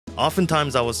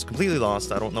oftentimes I was completely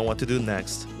lost. I don't know what to do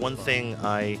next. One thing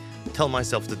I tell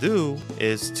myself to do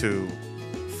is to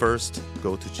first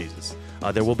go to Jesus.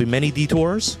 There will be many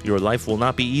detours. Your life will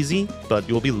not be easy, but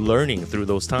you'll be learning through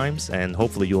those times, and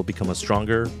hopefully you'll become a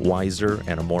stronger, wiser,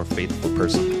 and a more faithful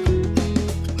person.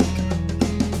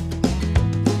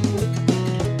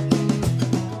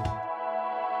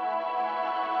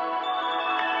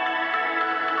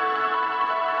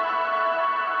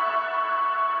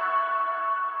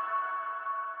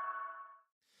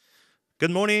 Good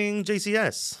morning,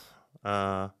 JCS.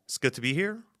 It's good to be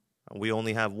here. We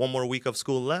only have one more week of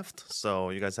school left, so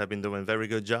you guys have been doing a very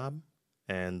good job.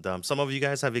 And some of you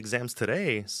guys have exams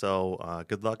today, so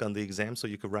good luck on the exam so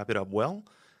you can wrap it up well.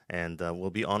 And we'll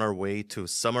be on our way to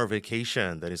summer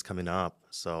vacation that is coming up,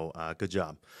 so good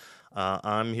job.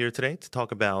 I'm here today to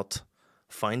talk about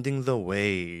finding the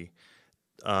way.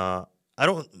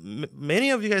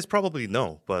 Many of you guys probably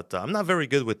know, but I'm not very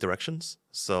good with directions,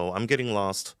 so I'm getting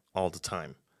lost all the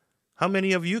time. How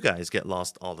many of you guys get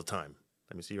lost all the time?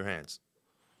 Let me see your hands.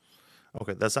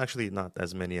 Okay, that's actually not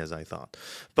as many as I thought.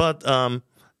 But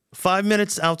 5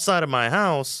 minutes outside of my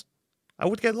house, I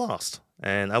would get lost,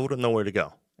 and I wouldn't know where to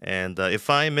go. And if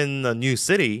I'm in a new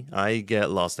city, I get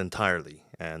lost entirely,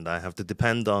 and I have to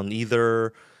depend on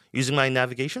either using my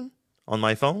navigation on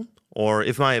my phone, or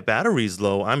if my battery is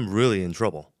low, I'm really in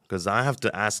trouble because I have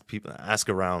to ask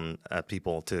around at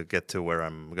people to get to where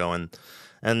I'm going.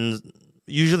 And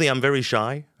usually I'm very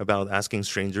shy about asking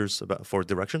strangers for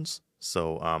directions.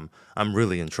 So I'm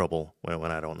really in trouble when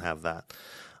I don't have that.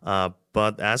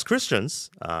 But as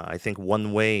Christians, I think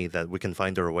one way that we can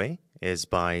find our way is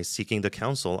by seeking the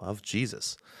counsel of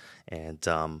Jesus. And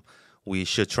we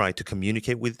should try to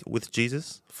communicate with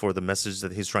Jesus for the message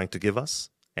that he's trying to give us.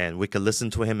 And we can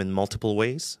listen to him in multiple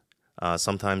ways.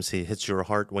 Sometimes he hits your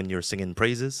heart when you're singing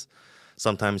praises.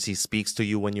 Sometimes he speaks to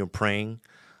you when you're praying.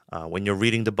 When you're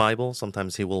reading the Bible,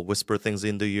 sometimes he will whisper things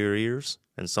into your ears,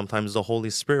 and sometimes the Holy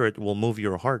Spirit will move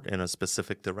your heart in a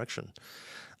specific direction.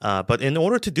 But in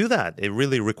order to do that, it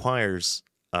really requires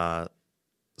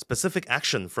specific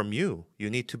action from you. You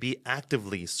need to be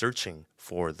actively searching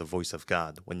for the voice of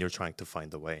God when you're trying to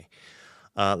find the way.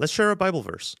 Let's share a Bible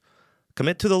verse.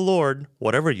 Commit to the Lord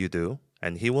whatever you do,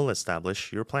 and he will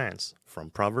establish your plans.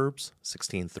 From Proverbs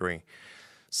 16:3.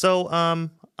 So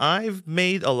I've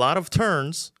made a lot of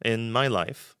turns in my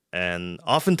life, and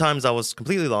oftentimes I was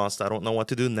completely lost. I don't know what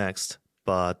to do next.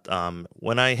 But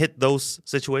when I hit those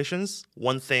situations,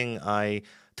 one thing I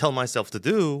tell myself to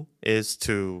do is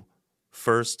to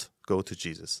first go to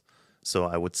Jesus. So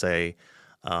I would say,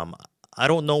 I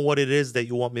don't know what it is that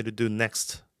you want me to do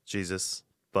next, Jesus,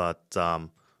 but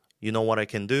you know what I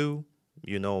can do.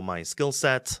 You know my skill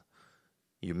set.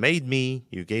 You made me.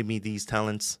 You gave me these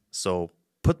talents. So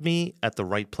put me at the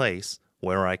right place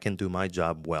where I can do my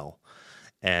job well.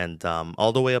 And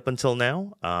all the way up until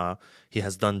now, he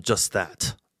has done just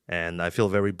that. And I feel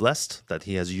very blessed that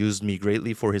he has used me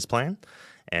greatly for his plan.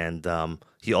 And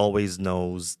he always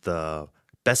knows the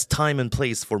best time and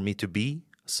place for me to be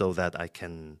so that I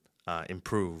can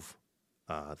improve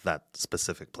that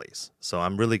specific place. So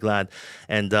I'm really glad.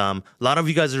 And a lot of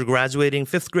you guys are graduating.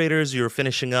 5th graders, you're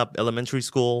finishing up elementary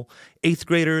school. 8th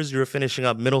graders, you're finishing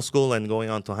up middle school and going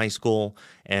on to high school.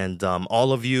 And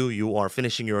all of you, you are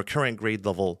finishing your current grade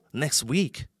level next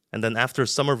week. And then after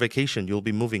summer vacation, you'll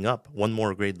be moving up one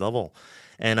more grade level.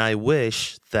 And I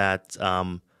wish that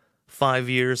 5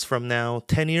 years from now,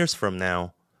 10 years from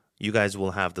now, you guys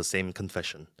will have the same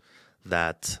confession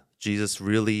that Jesus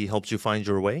really helped you find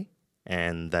your way,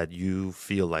 and that you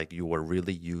feel like you were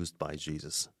really used by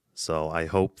Jesus. So I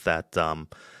hope that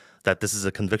that this is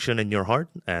a conviction in your heart,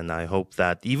 and I hope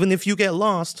that even if you get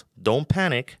lost, don't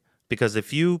panic, because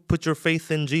if you put your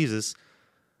faith in Jesus,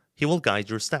 he will guide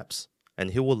your steps, and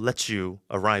he will let you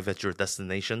arrive at your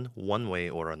destination one way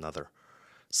or another.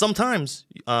 Sometimes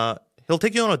he'll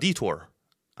take you on a detour.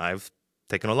 I've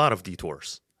taken a lot of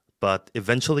detours, but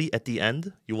eventually at the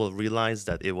end, you will realize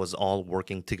that it was all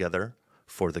working together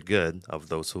for the good of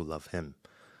those who love him.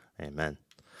 Amen.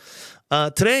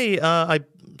 Today,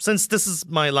 since this is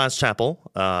my last chapel,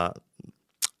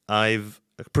 I've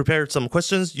prepared some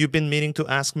questions you've been meaning to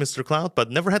ask Mr. Cloud,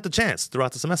 but never had the chance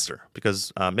throughout the semester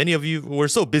because many of you were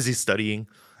so busy studying,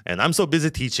 and I'm so busy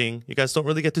teaching. You guys don't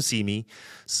really get to see me.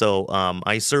 So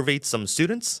I surveyed some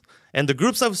students, and the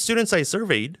groups of students I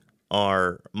surveyed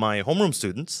are my homeroom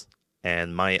students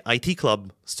and my IT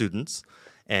club students,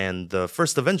 and the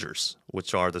First Avengers,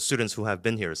 which are the students who have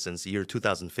been here since year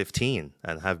 2015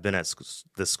 and have been at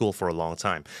this school for a long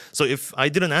time. So if I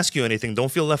didn't ask you anything,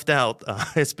 don't feel left out.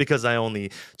 It's because I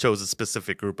only chose a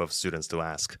specific group of students to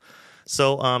ask.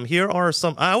 So here are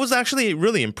some. I was actually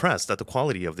really impressed at the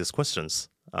quality of these questions.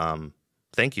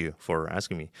 Thank you for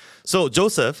asking me. So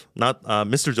Joseph, not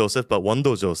Mr. Joseph, but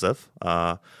Wando Joseph,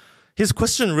 his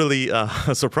question really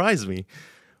surprised me.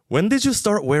 When did you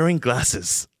start wearing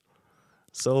glasses?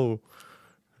 So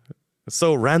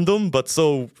random, but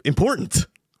so important,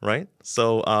 right?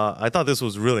 So I thought this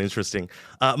was really interesting.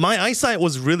 My eyesight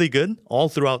was really good all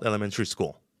throughout elementary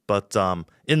school. But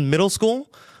in middle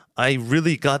school, I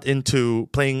really got into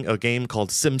playing a game called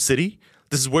SimCity.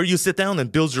 This is where you sit down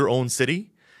and build your own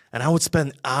city. And I would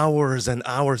spend hours and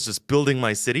hours just building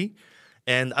my city.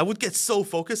 And I would get so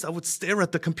focused, I would stare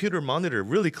at the computer monitor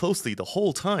really closely the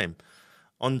whole time,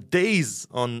 on days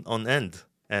on end.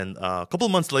 And a couple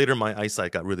of months later, my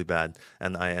eyesight got really bad,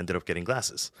 and I ended up getting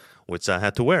glasses, which I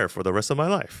had to wear for the rest of my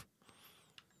life.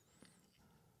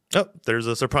 Oh, there's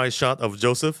a surprise shot of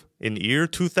Joseph in year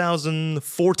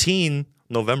 2014,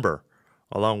 November,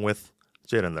 along with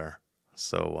Jaden there.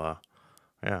 So,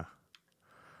 yeah.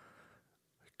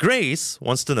 Grace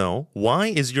wants to know, why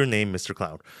is your name Mr.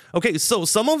 Cloud? Okay, so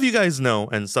some of you guys know,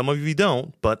 and some of you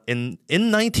don't, but in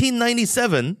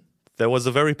 1997, there was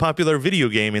a very popular video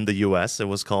game in the US. It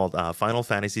was called Final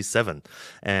Fantasy VII.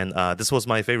 And this was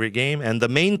my favorite game. And the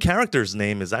main character's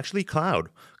name is actually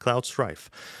Cloud Strife.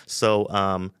 So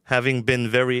having been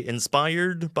very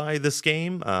inspired by this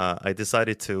game, I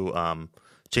decided to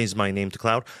change my name to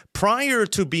Cloud. Prior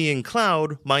to being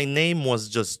Cloud, my name was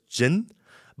just Jin.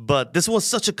 But this was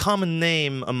such a common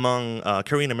name among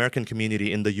Korean American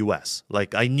community in the US.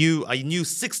 Like I knew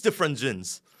 6 different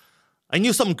Jins. I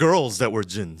knew some girls that were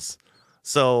Jins.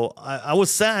 So I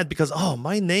was sad because,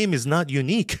 my name is not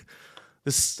unique.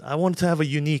 I wanted to have a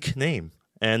unique name.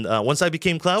 And once I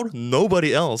became Cloud,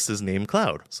 nobody else is named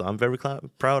Cloud. So I'm very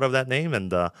proud of that name.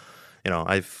 And,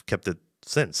 I've kept it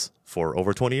since for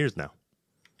over 20 years now.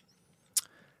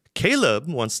 Caleb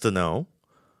wants to know,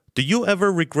 do you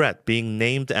ever regret being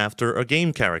named after a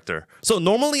game character? So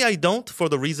normally I don't for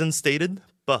the reasons stated,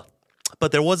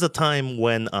 but there was a time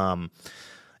when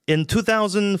in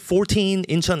 2014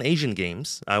 Incheon Asian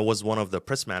Games, I was one of the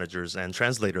press managers and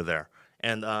translator there.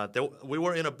 And we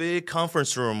were in a big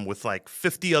conference room with like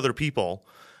 50 other people,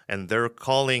 and they're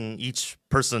calling each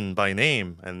person by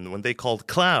name. And when they called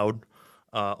Cloud,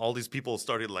 all these people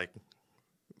started like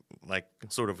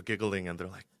sort of giggling, and they're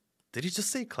like, did he just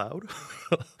say Cloud?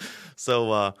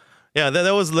 So,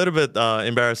 that was a little bit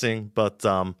embarrassing. But,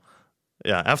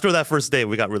 after that first day,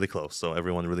 we got really close. So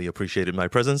everyone really appreciated my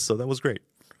presence. So that was great.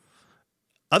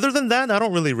 Other than that, I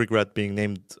don't really regret being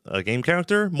named a game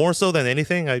character. More so than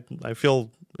anything, I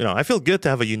feel good to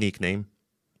have a unique name.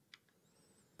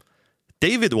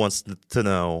 David wants to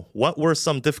know, what were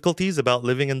some difficulties about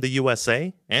living in the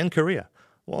USA and Korea?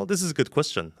 Well, this is a good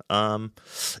question.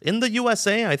 In the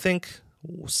USA, I think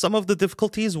some of the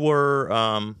difficulties were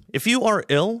if you are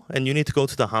ill and you need to go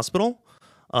to the hospital,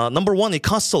 number one, it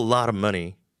costs a lot of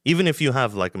money, even if you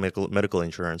have like medical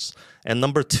insurance. And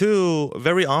number two,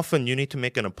 very often you need to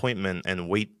make an appointment and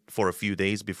wait for a few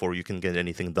days before you can get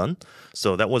anything done.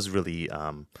 So that was really,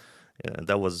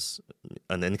 that was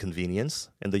an inconvenience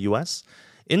in the US.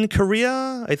 In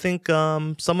Korea, I think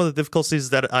some of the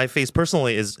difficulties that I face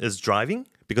personally is driving,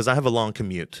 because I have a long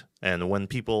commute. And when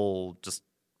people just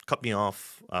cut me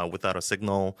off without a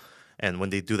signal, and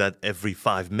when they do that every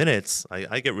 5 minutes,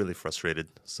 I get really frustrated.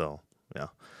 So, yeah.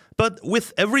 But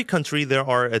with every country, there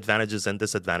are advantages and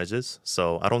disadvantages.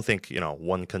 So I don't think,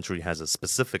 one country has a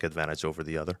specific advantage over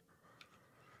the other.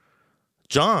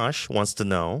 Josh wants to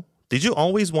know, did you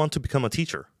always want to become a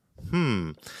teacher?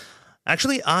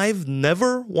 Actually, I've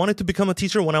never wanted to become a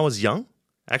teacher when I was young.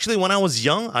 Actually, when I was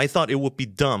young, I thought it would be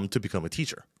dumb to become a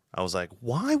teacher. I was like,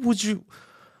 why would you?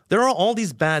 There are all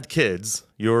these bad kids.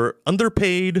 You're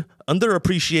underpaid,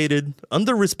 underappreciated,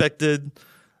 underrespected.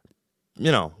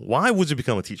 Why would you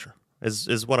become a teacher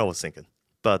is what I was thinking.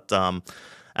 But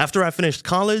after I finished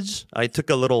college, I took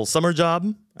a little summer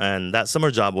job, and that summer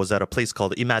job was at a place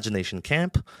called Imagination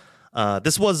Camp.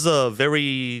 This was a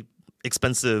very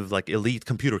expensive, like elite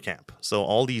computer camp. So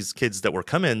all these kids that were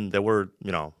coming, they were,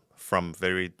 from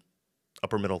very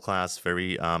upper middle class,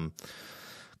 very kind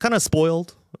of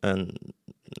spoiled, and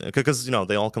because,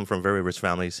 they all come from very rich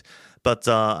families. But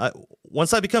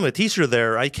once I became a teacher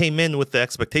there, I came in with the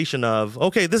expectation of,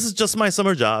 okay, this is just my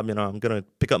summer job. I'm going to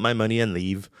pick up my money and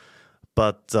leave.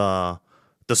 But the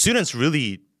students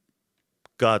really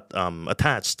got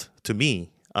attached to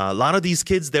me. A lot of these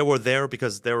kids, they were there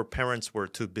because their parents were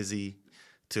too busy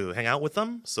to hang out with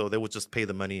them. So they would just pay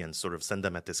the money and sort of send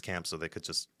them at this camp so they could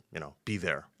just be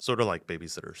there, sort of like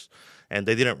babysitters. And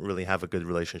they didn't really have a good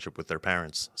relationship with their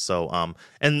parents. So,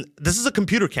 and this is a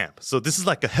computer camp. So this is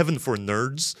like a heaven for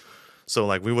nerds. So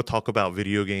like we would talk about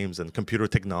video games and computer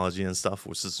technology and stuff,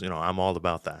 which is, I'm all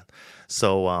about that.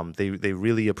 So they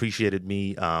really appreciated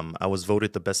me. I was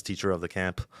voted the best teacher of the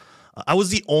camp. I was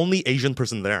the only Asian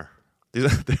person there.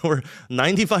 They were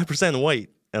 95% white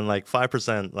and like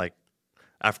 5% like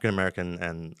African American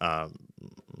and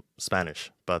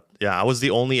Spanish. But yeah, I was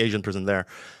the only Asian person there.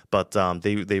 But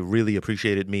they really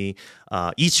appreciated me.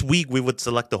 Each week we would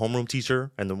select the homeroom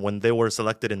teacher, and then when they were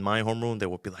selected in my homeroom, they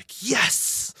would be like,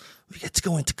 "Yes, we get to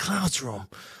go into Cloud's room,"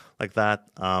 like that.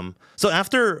 So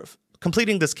after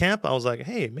completing this camp, I was like,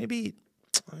 "Hey, maybe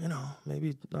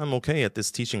I'm okay at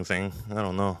this teaching thing. I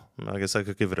don't know. I guess I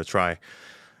could give it a try."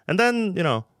 And then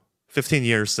 15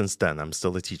 years since then, I'm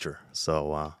still a teacher.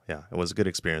 So yeah, it was a good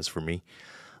experience for me.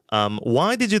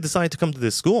 Why did you decide to come to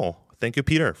this school? Thank you,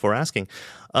 Peter, for asking.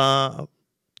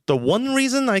 The one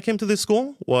reason I came to this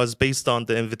school was based on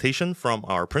the invitation from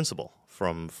our principal,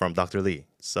 from Dr. Lee.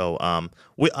 So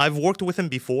I've worked with him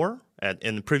before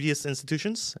in previous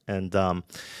institutions, and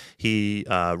he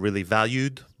really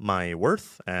valued my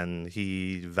worth, and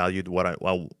he valued what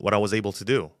I was able to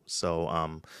do.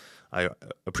 So I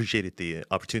appreciated the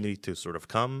opportunity to sort of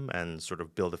come and sort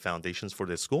of build the foundations for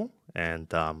this school,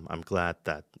 and I'm glad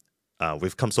that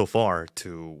we've come so far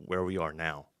to where we are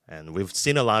now. And we've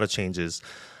seen a lot of changes,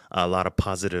 a lot of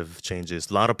positive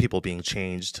changes, a lot of people being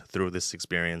changed through this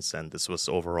experience, and this was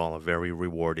overall a very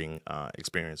rewarding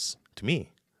experience to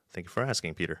me. Thank you for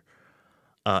asking, Peter.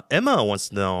 Emma wants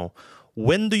to know,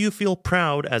 when do you feel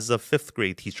proud as a 5th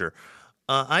grade teacher?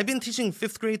 I've been teaching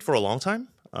 5th grade for a long time.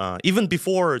 Even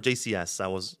before JCS, I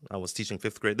was teaching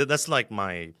 5th grade. That's like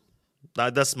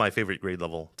that's my favorite grade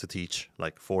level to teach,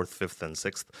 like 4th, 5th, and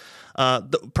 6th.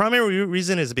 The primary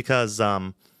reason is because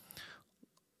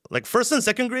like 1st and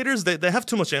 2nd graders, they have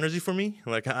too much energy for me.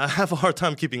 Like I have a hard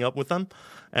time keeping up with them.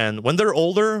 And when they're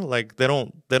older, like they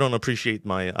don't appreciate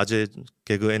my 아재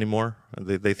개그 anymore.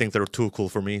 They think they're too cool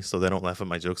for me, so they don't laugh at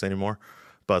my jokes anymore.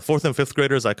 But 4th and 5th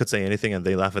graders, I could say anything and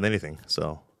they laugh at anything.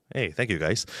 So hey, thank you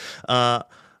guys.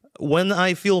 When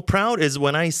I feel proud is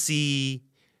when I see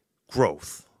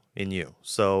growth in you.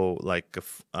 So like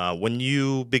when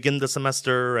you begin the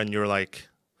semester and you're like,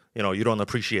 you don't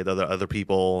appreciate other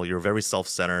people, you're very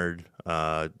self-centered,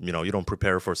 you don't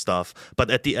prepare for stuff. But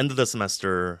at the end of the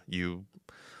semester, you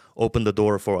open the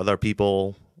door for other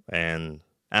people and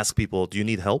ask people, do you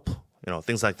need help?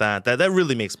 Things like that. That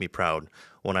really makes me proud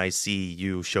when I see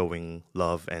you showing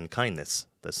love and kindness.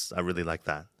 I really like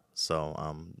that. So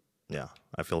yeah,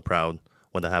 I feel proud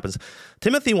when that happens.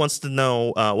 Timothy wants to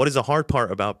know, what is the hard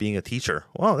part about being a teacher?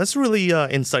 Wow, that's a really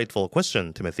insightful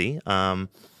question, Timothy.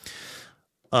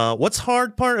 What's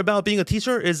hard part about being a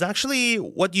teacher is actually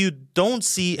what you don't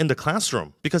see in the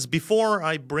classroom. Because before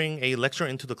I bring a lecture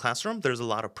into the classroom, there's a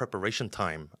lot of preparation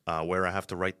time where I have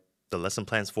to write the lesson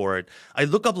plans for it. I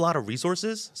look up a lot of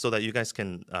resources so that you guys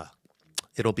can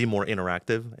it'll be more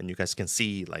interactive and you guys can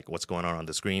see like what's going on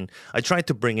the screen. I tried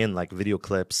to bring in like video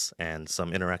clips and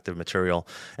some interactive material,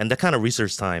 and that kind of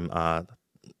research time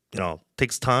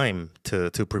takes time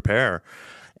to prepare,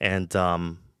 and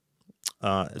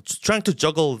trying to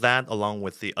juggle that along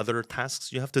with the other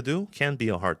tasks you have to do can be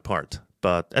a hard part.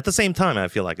 But at the same time, I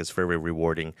feel like it's very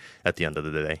rewarding at the end of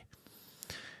the day.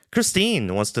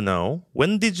 Christine wants to know,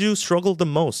 when did you struggle the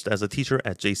most as a teacher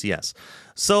at JCS?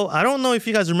 So I don't know if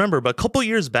you guys remember, but a couple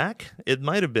years back, it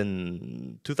might have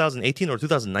been 2018 or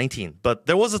 2019, but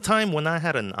there was a time when I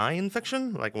had an eye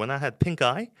infection, like when I had pink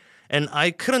eye, and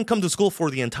I couldn't come to school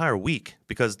for the entire week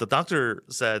because the doctor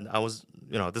said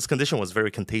this condition was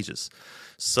very contagious.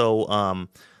 So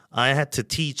I had to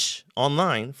teach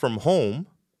online from home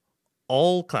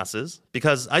all classes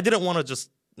because I didn't want to just,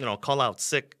 call out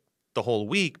sick the whole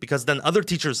week, because then other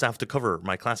teachers have to cover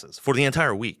my classes for the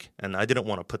entire week. And I didn't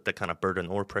want to put that kind of burden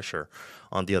or pressure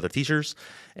on the other teachers.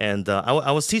 And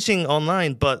I was teaching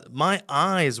online, but my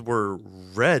eyes were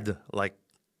red, like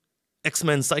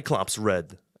X-Men Cyclops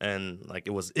red. And like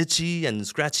it was itchy and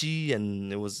scratchy,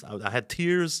 and I had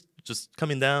tears just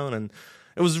coming down, and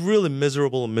it was really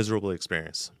miserable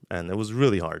experience. And it was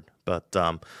really hard. But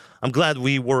I'm glad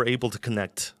we were able to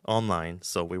connect online,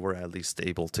 so we were at least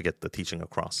able to get the teaching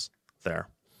across there.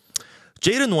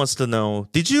 Jaden wants to know,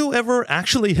 did you ever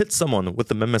actually hit someone with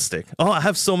the meme stick? Oh, I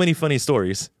have so many funny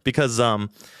stories because,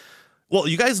 well,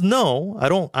 you guys know I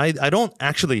don't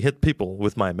actually hit people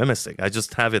with my meme stick. I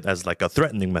just have it as like a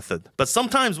threatening method. But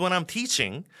sometimes when I'm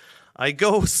teaching, I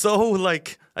go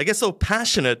I get so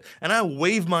passionate and I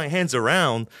wave my hands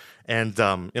around, and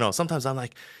sometimes I'm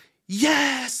like,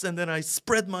 yes, and then I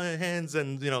spread my hands,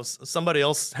 and somebody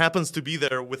else happens to be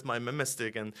there with my meme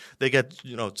stick, and they get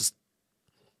just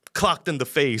clocked in the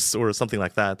face or something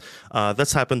like that.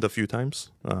 That's happened a few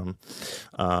times.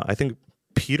 I think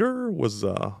Peter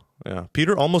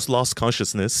almost lost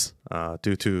consciousness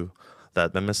due to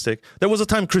that meme stick. There was a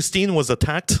time Christine was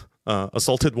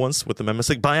assaulted once with the meme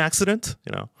stick by accident.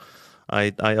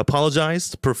 I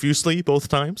apologized profusely both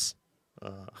times.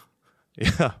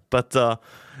 But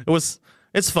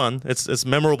it's fun. It's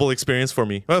memorable experience for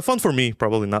me. Fun for me,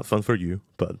 probably not fun for you,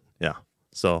 but yeah.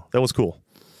 So that was cool.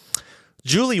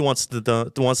 Julie wants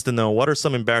to know, what are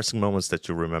some embarrassing moments that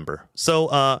you remember?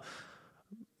 So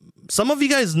some of you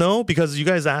guys know, because you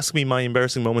guys ask me my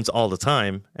embarrassing moments all the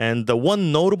time. And the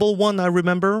one notable one I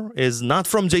remember is not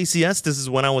from JCS. This is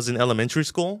when I was in elementary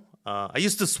school. I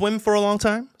used to swim for a long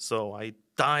time, so I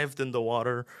dived in the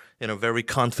water in a very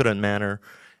confident manner.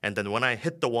 And then when I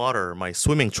hit the water, my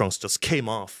swimming trunks just came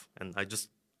off, and I just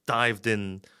dived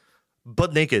in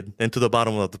butt naked into the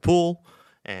bottom of the pool.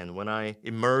 And when I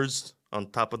emerged on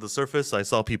top of the surface, I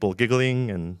saw people giggling,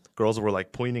 and girls were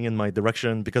like pointing in my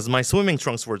direction because my swimming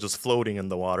trunks were just floating in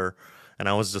the water, and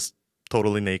I was just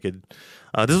totally naked.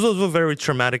 This was a very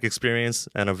traumatic experience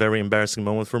and a very embarrassing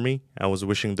moment for me. I was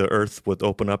wishing the earth would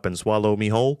open up and swallow me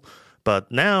whole. But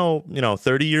now,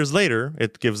 30 years later,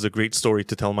 it gives a great story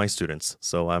to tell my students.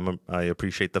 So I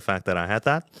appreciate the fact that I had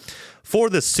that. For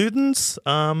the students,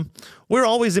 we're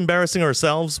always embarrassing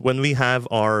ourselves when we have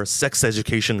our sex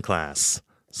education class.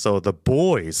 So the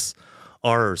boys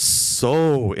are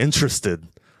so interested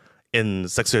in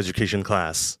sex education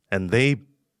class, and they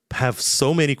have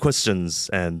so many questions,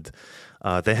 and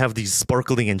they have these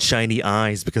sparkling and shiny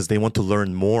eyes because they want to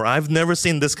learn more. I've never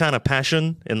seen this kind of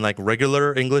passion in like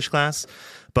regular English class,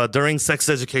 but during sex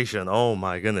education, oh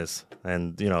my goodness.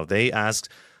 And they asked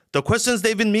the questions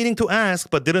they've been meaning to ask,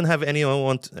 but didn't have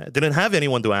anyone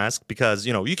to ask, because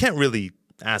you can't really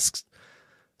ask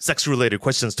sex-related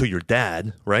questions to your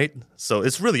dad, right? So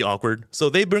it's really awkward. So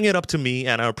they bring it up to me,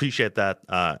 and I appreciate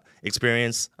that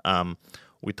experience.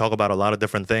 We talk about a lot of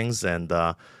different things, and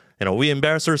we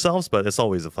embarrass ourselves, but it's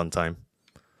always a fun time.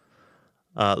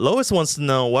 Lois wants to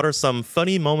know, what are some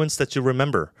funny moments that you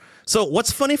remember? So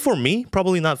what's funny for me,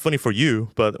 probably not funny for you,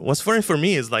 but what's funny for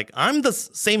me is like I'm the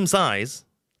same size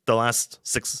the last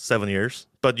 6-7 years,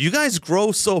 but you guys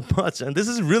grow so much, and this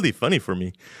is really funny for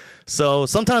me. So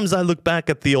sometimes I look back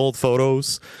at the old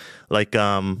photos, like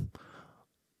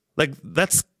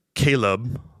that's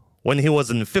Caleb when he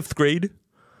was in 5th grade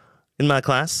in my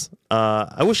class.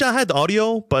 I wish I had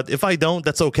audio, but if I don't,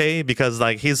 that's okay, because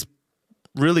like he's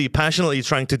really passionately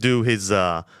trying to do his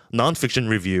nonfiction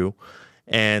review,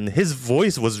 and his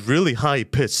voice was really high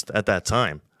pitched at that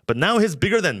time. But now he's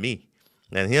bigger than me,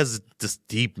 and he has this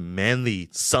deep, manly,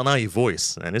 samurai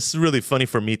voice, and it's really funny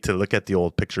for me to look at the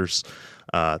old pictures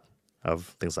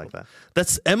of things like that.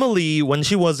 That's Emily when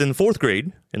she was in 4th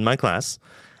grade in my class,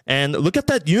 and look at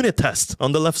that unit test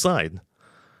on the left side.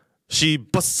 She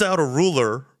busts out a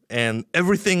ruler, and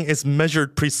everything is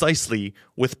measured precisely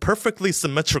with perfectly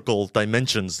symmetrical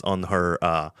dimensions on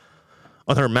her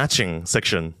matching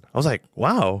section. I was like,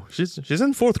 wow, she's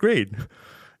in 4th grade.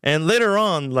 And later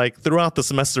on, like throughout the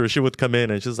semester, she would come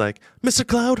in and she's like, Mr.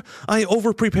 Cloud, I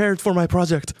over-prepared for my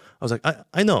project. I was like,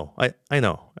 I know,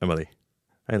 Emily.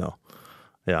 I know.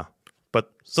 Yeah.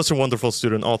 But such a wonderful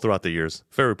student all throughout the years.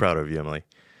 Very proud of you, Emily.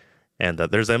 And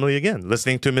there's Emily again,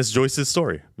 listening to Miss Joyce's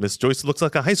story. Miss Joyce looks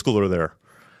like a high schooler there.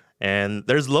 And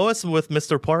there's Lois with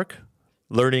Mr. Park,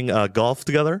 learning golf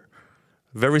together.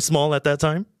 Very small at that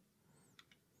time.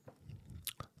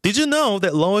 Did you know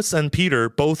that Lois and Peter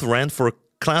both ran for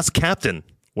class captain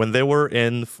when they were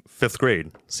in 5th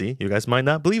grade? See, you guys might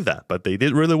not believe that, but they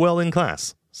did really well in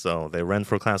class. So they ran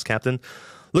for class captain.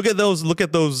 Look at those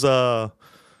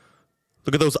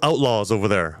outlaws over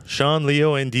there, Sean,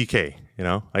 Leo, and DK.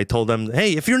 I told them,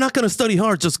 hey, if you're not going to study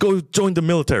hard, just go join the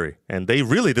military. And they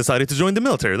really decided to join the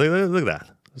military. Look at that.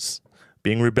 It's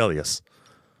being rebellious.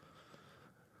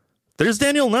 There's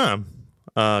Daniel Nam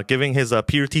giving his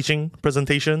peer teaching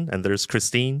presentation. And there's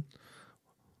Christine.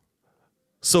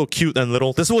 So cute and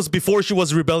little. This was before she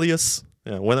was rebellious.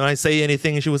 When I say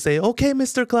anything, she would say, okay,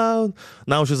 Mr. Cloud.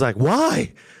 Now she's like,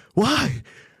 why? Why?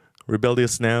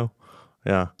 Rebellious now.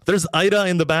 Yeah. There's Ida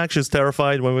in the back. She's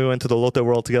terrified when we went to the Lotte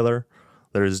World together.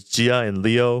 There's Gia and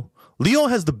Leo. Leo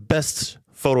has the best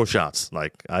photo shots.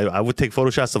 Like, I would take photo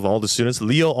shots of all the students.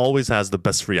 Leo always has the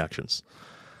best reactions.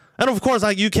 And of course,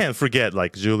 you can't forget,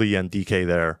 like, Julie and DK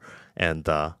there. And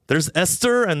there's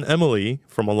Esther and Emily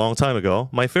from a long time ago.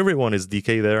 My favorite one is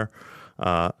DK there.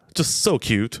 Just so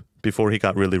cute before he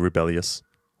got really rebellious.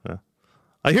 Yeah.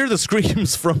 I hear the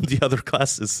screams from the other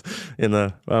classes.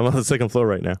 I'm on the second floor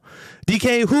right now.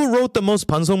 DK, who wrote the most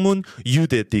반성문? You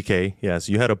did, DK. Yes,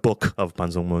 you had a book of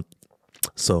반성문.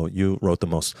 So you wrote the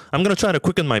most. I'm going to try to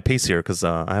quicken my pace here because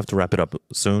I have to wrap it up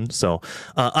soon. So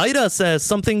Ida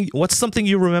says, what's something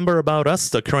you remember about us,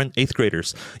 the current 8th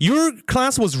graders? Your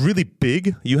class was really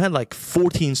big. You had like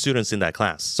 14 students in that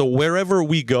class. So wherever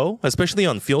we go, especially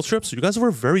on field trips, you guys were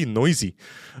very noisy.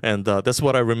 And that's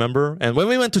what I remember. And when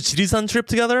we went to Jirisan trip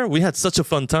together, we had such a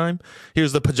fun time.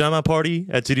 Here's the pajama party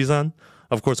at Jirisan.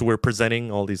 Of course, we're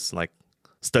presenting all these like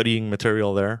studying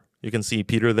material there. You can see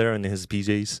Peter there in his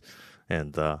PJs.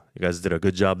 And you guys did a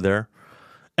good job there.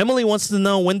 Emily wants to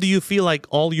know, when do you feel like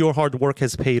all your hard work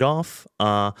has paid off?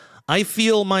 I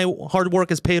feel my hard work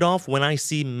has paid off when I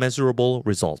see measurable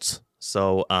results.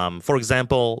 So, for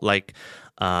example, like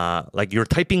your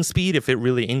typing speed, if it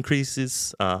really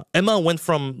increases. Emma went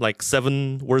from like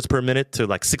 7 words per minute to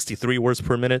like 63 words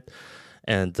per minute.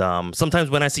 And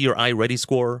sometimes when I see your iReady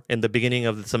score in the beginning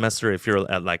of the semester, if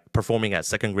you're at like performing at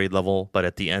 2nd grade level, but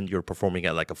at the end you're performing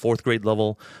at like a 4th grade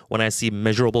level, when I see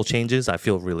measurable changes, I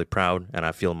feel really proud and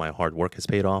I feel my hard work has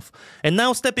paid off. And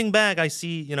now stepping back, I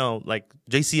see, like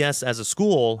JCS as a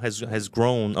school has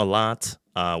grown a lot.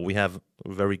 We have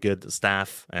very good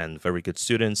staff and very good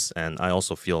students, and I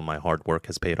also feel my hard work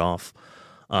has paid off.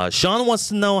 Sean wants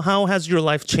to know, how has your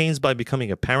life changed by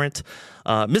becoming a parent?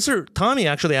 Mr. Tommy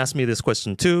actually asked me this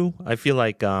question too. I feel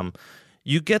like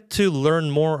you get to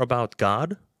learn more about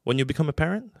God when you become a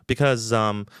parent, because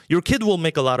your kid will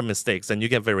make a lot of mistakes and you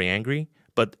get very angry.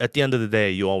 But at the end of the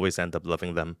day, you always end up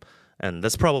loving them. And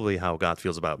that's probably how God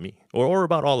feels about me or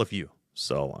about all of you.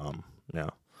 So,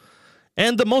 yeah.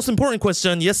 And the most important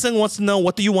question, Yesen wants to know,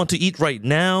 what do you want to eat right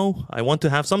now? I want to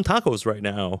have some tacos right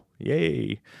now.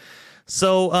 Yay.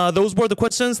 So those were the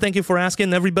questions. Thank you for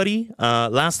asking, everybody.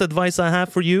 Last advice I have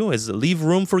for you is leave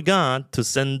room for God to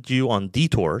send you on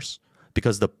detours,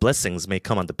 because the blessings may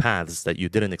come on the paths that you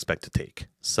didn't expect to take.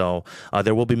 So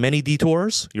there will be many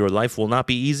detours. Your life will not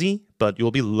be easy, but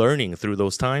you'll be learning through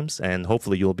those times, and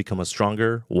hopefully you'll become a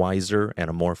stronger, wiser, and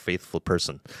a more faithful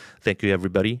person. Thank you,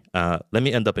 everybody. Let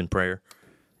me end up in prayer.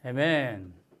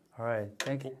 Amen. All right.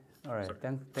 Thank you. All right.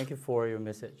 Thank you for your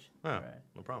message. Ah, all right.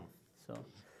 No problem. So,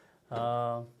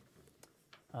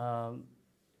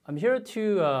 I'm here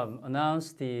to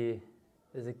announce the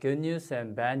good news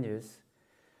and bad news.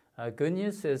 Good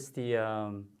news is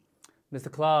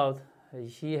Mr. Cloud.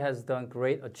 He has done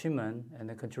great achievement and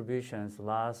the contributions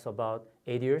last about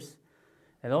 8 years,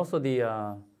 and also the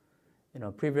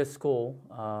previous school.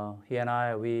 He and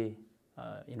I we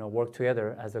worked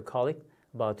together as a colleague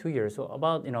about 2 years, so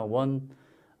about one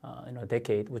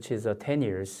decade, which is 10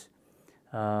 years.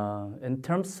 In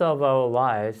terms of our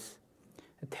lives,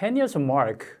 10 years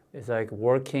mark is like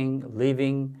working,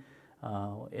 living,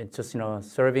 it's just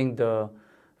serving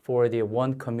for the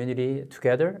one community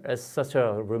together as such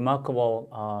a remarkable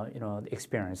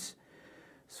experience.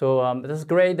 So this is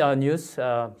great news.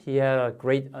 He had a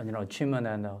great achievement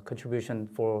and contribution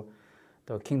for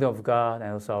the kingdom of God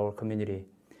and also our community.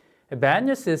 The bad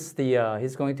news is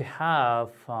he's going to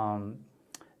have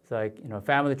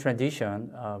family transition,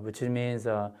 which means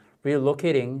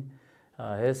relocating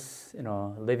his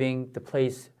leaving the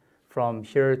place from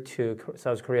here to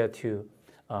South Korea to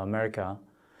America.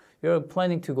 You're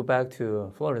planning to go back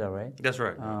to Florida, right? That's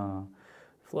right.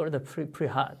 Florida pretty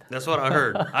hot. That's what I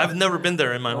heard. I've never been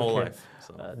there in my whole life.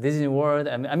 So. Disney World.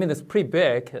 I mean, it's pretty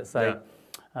big. It's like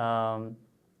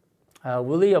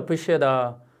really appreciate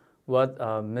what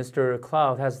Mr.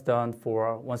 Cloud has done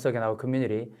for once again our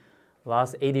community.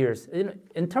 Last 8 years.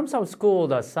 In terms of school,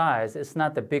 the size, it's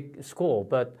not a big school,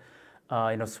 but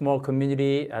small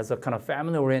community as a kind of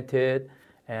family-oriented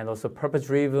and also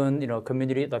purpose-driven,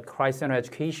 community, like Christ-centered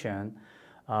education.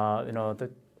 The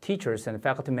teachers and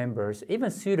faculty members, even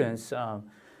students,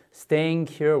 staying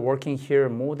here, working here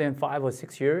more than 5 or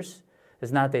 6 years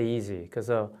is not that easy, because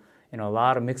a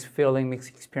lot of mixed feelings, mixed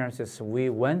experiences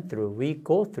we went through, we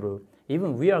go through,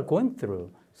 even we are going through.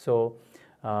 So.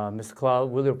 Mr.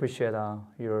 Cloud, really appreciate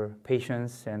your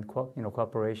patience and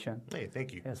cooperation. Hey,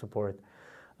 thank you. And support.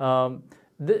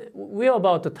 We are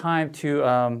about the time to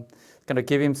kind of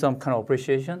give him some kind of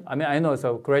appreciation. I mean, I know it's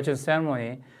a graduation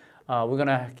ceremony. We're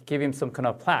gonna give him some kind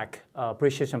of plaque,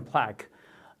 appreciation plaque,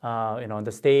 on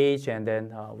the stage, and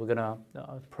then we're gonna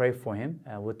pray for him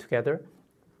we're together.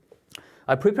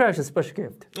 I prepared a special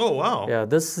gift. Oh wow! Yeah,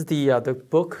 this is the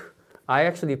book. I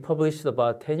actually published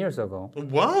about 10 years ago.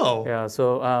 Wow! Yeah,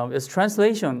 so it's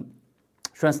translating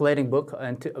book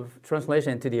and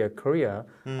translation into the Korean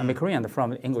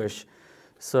from English.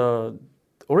 So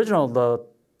original the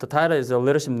title is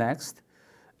Leadership Next,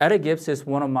 Eric Gibbs is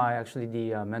one of my actually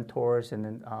the mentors and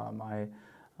then my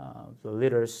the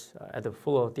leaders at the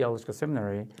Fuller Theological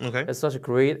Seminary. Okay. It's such a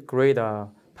great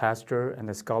pastor and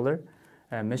a scholar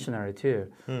and missionary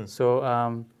too. So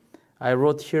I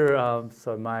wrote here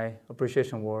so my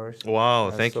appreciation words.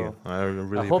 Wow, thank so you. I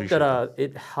really I hope appreciate that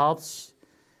it helps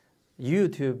you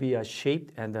to be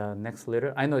shaped and the next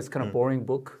leader. I know it's kind of boring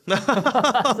book.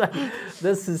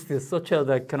 This is such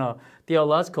a kind of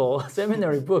theological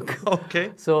seminary book.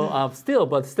 Okay. So still,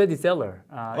 but steady seller.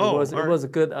 It was a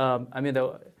good. I mean,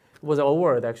 it was an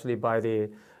award actually by the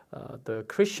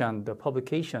Christian, the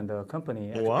publication, the company.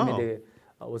 Actually, Wow. I mean, the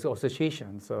was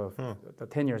association. So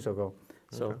 10 years ago.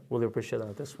 So really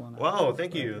appreciate this one. Wow,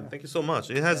 thank you. Thank you so much.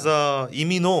 It has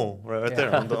이민호 right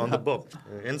there on the book.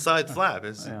 Inside flap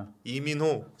is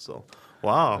이민호. So,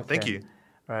 wow, thank you.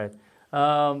 Right.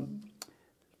 I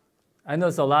know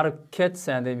it's a lot of kids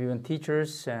and even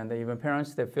teachers and even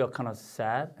parents, they feel kind of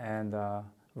sad and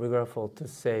regretful to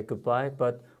say goodbye,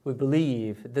 but we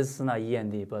believe this is not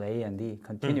END, but AND,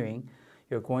 continuing.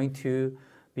 You're going to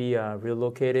be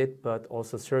relocated, but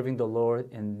also serving the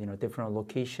Lord in different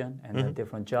location and a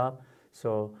different job.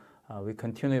 So we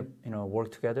continue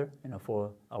work together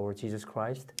for our Jesus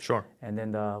Christ. Sure. And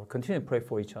then continue to pray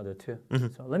for each other too.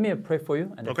 So let me pray for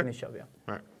you and then finish up. Yeah.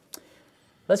 All right.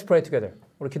 Let's pray together.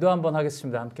 우리 기도 한번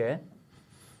하겠습니다. 함께.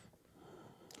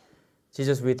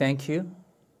 Jesus, we thank you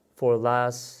for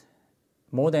last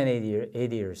more than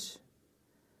 8 years.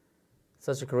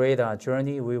 Such a great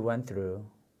journey we went through.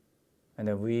 And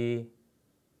then we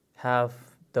have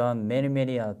done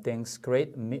many things,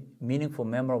 great, meaningful,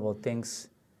 memorable things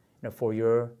for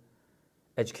your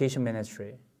education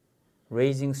ministry,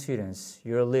 raising students,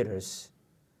 your leaders,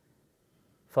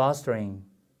 fostering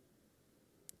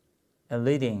and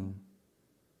leading,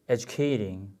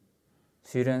 educating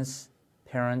students,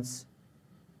 parents,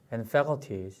 and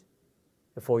faculties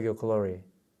for your glory.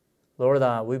 Lord,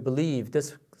 we believe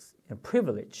this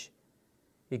privilege,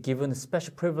 you're given a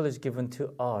special privilege given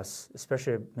to us,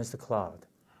 especially Mr. Cloud.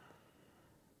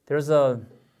 There's a,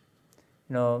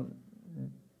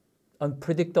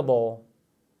 unpredictable,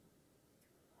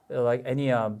 like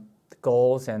any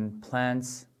goals and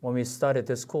plans when we started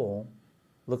this school.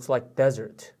 Looks like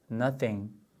desert, nothing.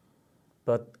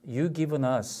 But you given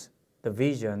us the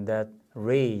vision that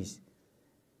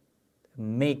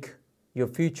make your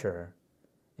future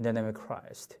in the name of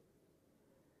Christ.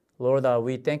 Lord,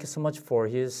 we thank you so much for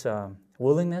his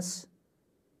willingness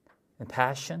and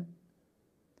passion,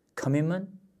 commitment,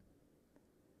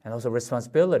 and also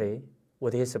responsibility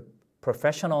with his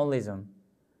professionalism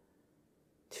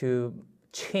to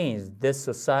change this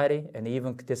society and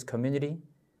even this community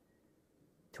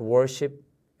to worship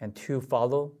and to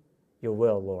follow your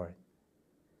will, Lord.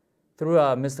 Through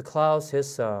Mr. Klaus,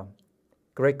 his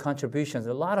great contributions,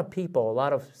 a lot of people, a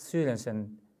lot of students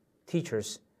and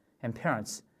teachers and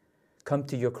parents come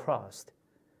to your cross,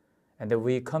 and that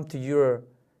we come to your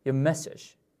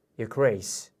message, your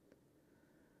grace.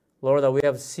 Lord, we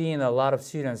have seen a lot of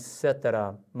students said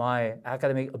that my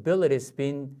academic ability has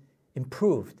been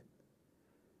improved.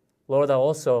 Lord,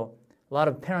 also a lot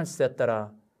of parents said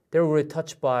that they're really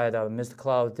touched by Mr.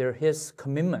 Cloud, his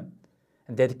commitment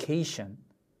and dedication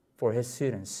for his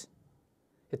students.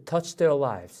 It touched their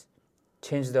lives,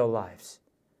 changed their lives,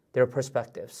 their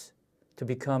perspectives to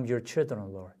become your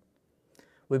children, Lord.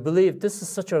 We believe this is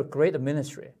such a great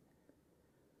ministry.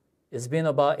 It's been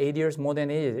about 8 years, more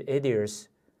than 8 years.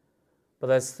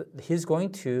 But as he's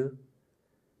going to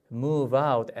move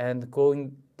out and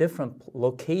going different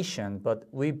location, but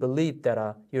we believe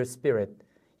that your Spirit,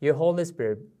 your Holy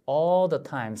Spirit, all the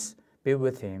times be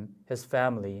with him, his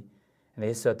family, and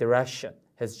his direction,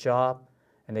 his job,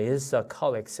 and his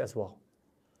colleagues as well.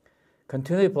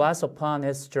 Continue to bless upon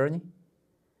his journey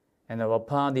and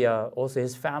upon also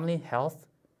his family, health,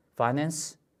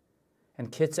 finance,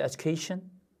 and kids' education,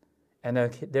 and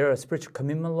their spiritual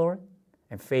commitment, Lord,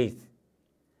 and faith.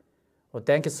 Well,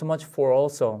 thank you so much for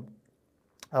also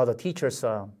the teachers,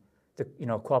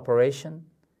 cooperation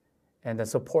and the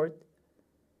support,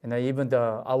 and even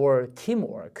our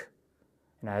teamwork,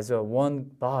 and as one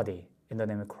body in the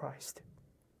name of Christ.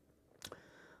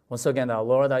 Once again,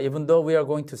 Lord, even though we are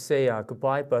going to say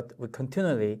goodbye, but we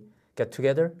continually get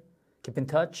together, keep in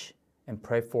touch, and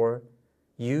pray for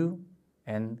you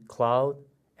and Cloud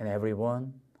and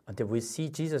everyone until we see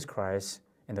Jesus Christ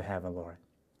in the heaven, Lord.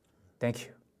 Thank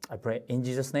you. I pray in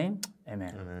Jesus' name,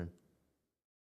 amen. Amen.